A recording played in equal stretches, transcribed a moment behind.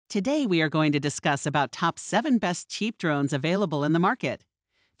Today we are going to discuss about top 7 best cheap drones available in the market.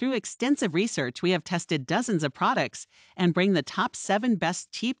 Through extensive research, we have tested dozens of products and bring the top 7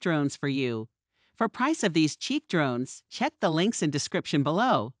 best cheap drones for you. For price of these cheap drones, check the links in description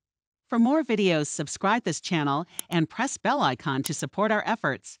below. For more videos, subscribe this channel and press bell icon to support our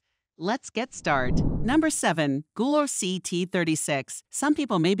efforts. Let's get started. Number 7. Goulor CT36. Some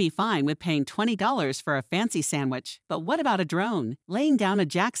people may be fine with paying $20 for a fancy sandwich, but what about a drone? Laying down a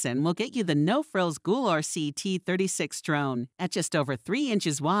Jackson will get you the no-frills Goulor CT36 drone. At just over 3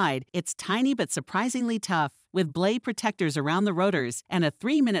 inches wide, it's tiny but surprisingly tough, with blade protectors around the rotors and a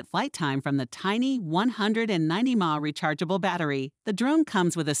 3-minute flight time from the tiny 190 mAh rechargeable battery. The drone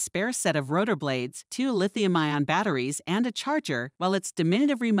comes with a spare set of rotor blades, 2 lithium-ion batteries, and a charger, while its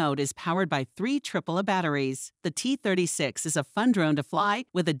diminutive remote is powered by 3 AAA batteries. The T36 is a fun drone to fly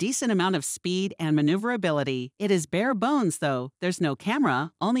with a decent amount of speed and maneuverability. It is bare bones, though. There's no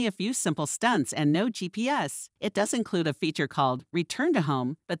camera, only a few simple stunts, and no GPS. It does include a feature called Return to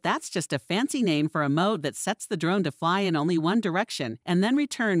Home, but that's just a fancy name for a mode that sets the drone to fly in only one direction and then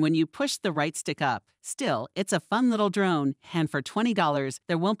return when you push the right stick up. Still, it's a fun little drone, and for $20,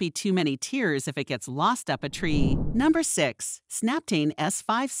 there won't be too many tears if it gets lost up a tree. Number 6. Snaptane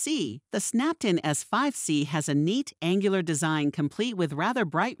S5C. The Snaptane S5C has a neat, angular design complete with rather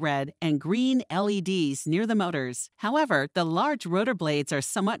bright red and green LEDs near the motors. However, the large rotor blades are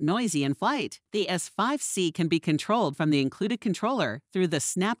somewhat noisy in flight. The S5C can be controlled from the included controller through the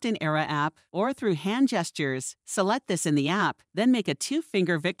Snaptane Era app or through hand gestures. Select this in the app, then make a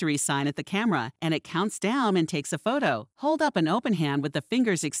 2-finger victory sign at the camera, and it counts down and takes a photo. Hold up an open hand with the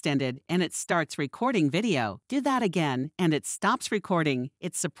fingers extended, and it starts recording video. Do that again, and it stops recording.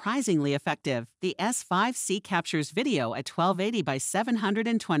 It's surprisingly effective. The S5C captures video at 1280 by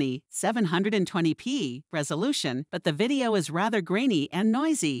 720, 720p resolution, but the video is rather grainy and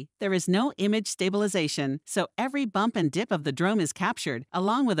noisy. There is no image stabilization, so every bump and dip of the drone is captured,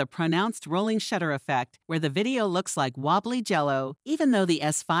 along with a pronounced rolling shutter effect, where the video looks like wobbly jello. Even though the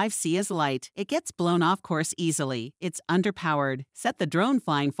S5C is light, it gets blown off course easily. It's underpowered. Set the drone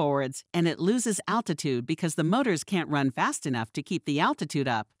flying forwards, and it loses altitude because the motors can't run fast enough to keep the altitude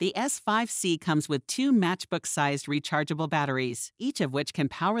up. The S5C comes with 2 matchbook-sized rechargeable batteries, each of which can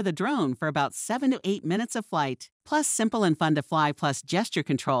power the drone for about 7 to 8 minutes of flight. Plus simple and fun to fly plus gesture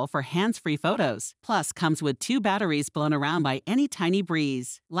control for hands-free photos. Plus comes with 2 batteries blown around by any tiny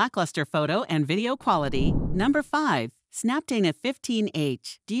breeze. Lackluster photo and video quality. Number 5. Snaptane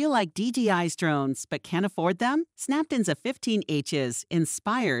A15H. Do you like DJI's drones but can't afford them? Snaptane's A15H is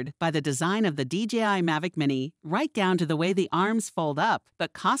inspired by the design of the DJI Mavic Mini, right down to the way the arms fold up,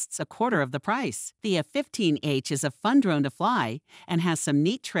 but costs a quarter of the price. The A15H is a fun drone to fly and has some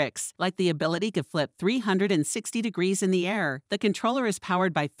neat tricks, like the ability to flip 360 degrees in the air. The controller is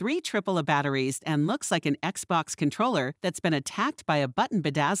powered by 3 AAA batteries and looks like an Xbox controller that's been attacked by a button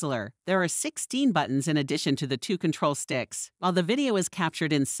bedazzler. There are 16 buttons in addition to the 2 control sticks. While the video is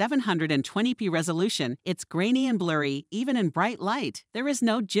captured in 720p resolution, it's grainy and blurry, even in bright light. There is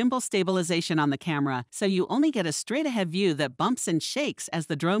no gimbal stabilization on the camera, so you only get a straight-ahead view that bumps and shakes as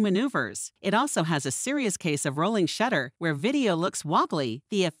the drone maneuvers. It also has a serious case of rolling shutter, where video looks wobbly.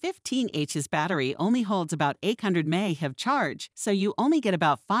 The F15H's battery only holds about 800 mAh of charge, so you only get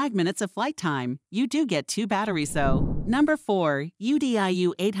about 5 minutes of flight time. You do get 2 batteries, though. Number 4.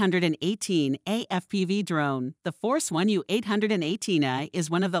 UDIU 818 AFPV drone. The Force 1U 818A is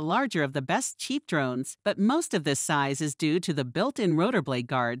one of the larger of the best cheap drones, but most of this size is due to the built-in rotor blade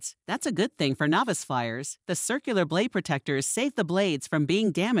guards. That's a good thing for novice flyers. The circular blade protectors save the blades from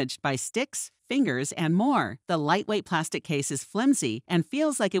being damaged by sticks, fingers, and more. The lightweight plastic case is flimsy and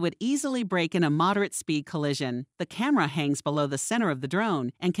feels like it would easily break in a moderate speed collision. The camera hangs below the center of the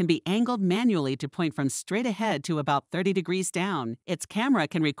drone and can be angled manually to point from straight ahead to about 30 degrees down. Its camera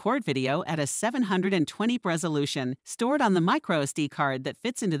can record video at a 720p resolution, stored on the microSD card that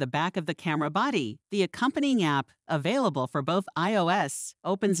fits into the back of the camera body. The accompanying app, available for both iOS,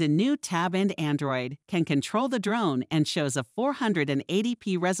 opens in new tab and Android, can control the drone, and shows a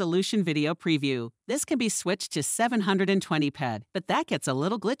 480p resolution video preview. This can be switched to 720p, but that gets a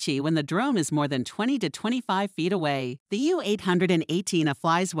little glitchy when the drone is more than 20 to 25 feet away. The U818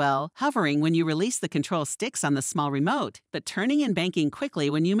 flies well, hovering when you release the control sticks on the small remote, but turning and banking quickly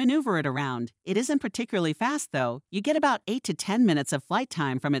when you maneuver it around. It isn't particularly fast, though. You get about 8 to 10 minutes of flight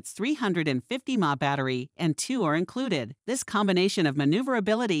time from its 350 mAh battery, and 2 are included. This combination of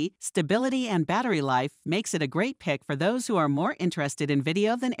maneuverability, stability, and battery life makes it a great pick for those who are more interested in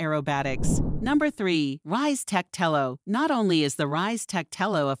video than aerobatics. Number 3. Rise Tech Tello. Not only is the Rise Tech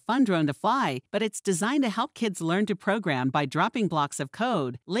Tello a fun drone to fly, but it's designed to help kids learn to program by dropping blocks of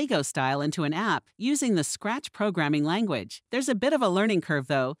code, Lego style, into an app using the Scratch programming language. There's a bit of a learning curve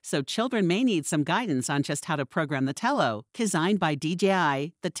though, so children may need some guidance on just how to program the Tello. Designed by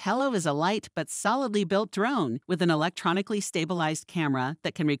DJI, the Tello is a light but solidly built drone with an electronically stabilized camera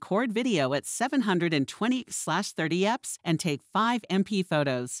that can record video at 720/30 fps and take 5 MP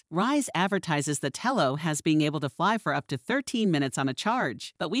photos. Rise advertises the Tello has being able to fly for up to 13 minutes on a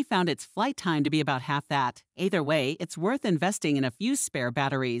charge, but we found its flight time to be about half that. Either way, it's worth investing in a few spare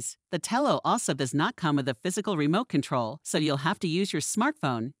batteries. The Tello also does not come with a physical remote control, so you'll have to use your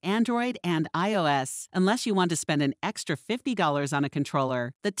smartphone, Android and iOS, unless you want to spend an extra $50 on a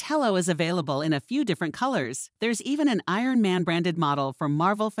controller. The Tello is available in a few different colors. There's even an Iron Man branded model for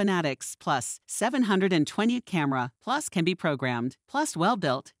Marvel fanatics, plus 720 camera, plus can be programmed, plus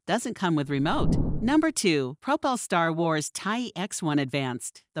well-built, doesn't come with remote. Number 2. Propel Star Wars TIE X1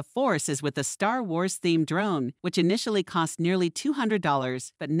 Advanced. The Force is with the Star Wars themed drone, which initially cost nearly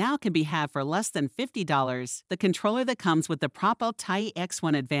 $200, but now can be had for less than $50. The controller that comes with the Propel TIE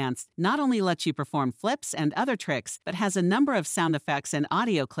X1 Advanced not only lets you perform flips and other tricks, but has a number of sound effects and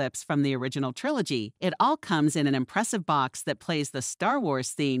audio clips from the original trilogy. It all comes in an impressive box that plays the Star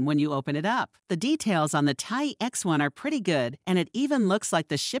Wars theme when you open it up. The details on the TIE X1 are pretty good, and it even looks like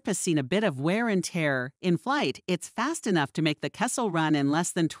the ship has seen a bit of wear and tear. In flight, it's fast enough to make the Kessel run in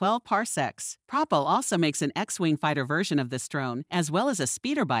less than 12 parsecs. Propel also makes an X-Wing fighter version of this drone, as well as a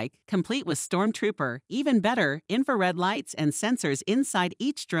speeder bike, complete with Stormtrooper. Even better, infrared lights and sensors inside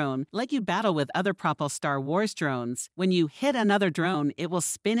each drone let you battle with other Propel Star Wars drones. When you hit another drone, it will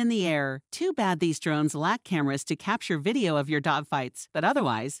spin in the air. Too bad these drones lack cameras to capture video of your dogfights, but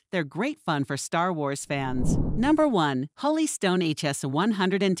otherwise, they're great fun for Star Wars fans. Number 1. Holy Stone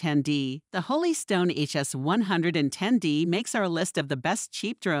HS-110D. The Holy Stone HS-110D makes our list of the best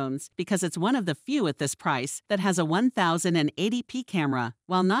cheap drones because it's one of the few at this price that has a 1080p camera.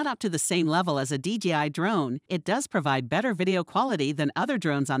 While not up to the same level as a DJI drone, it does provide better video quality than other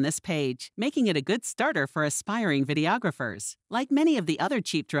drones on this page, making it a good starter for aspiring videographers. Like many of the other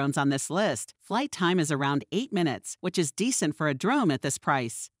cheap drones on this list, flight time is around 8 minutes, which is decent for a drone at this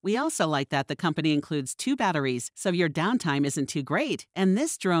price. We also like that the company includes 2 batteries, so your downtime isn't too great. And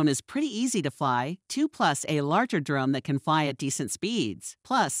this drone is pretty easy to fly, 2 plus a larger drone that can fly at decent speeds.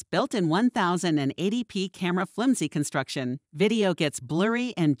 Plus, built-in 1080p camera flimsy construction. Video gets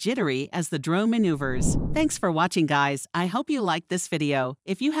blurry and jittery as the drone maneuvers. Thanks for watching, guys. I hope you liked this video.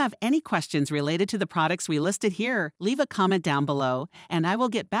 If you have any questions related to the products we listed here, leave a comment down below, and I will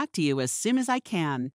get back to you as soon as I can.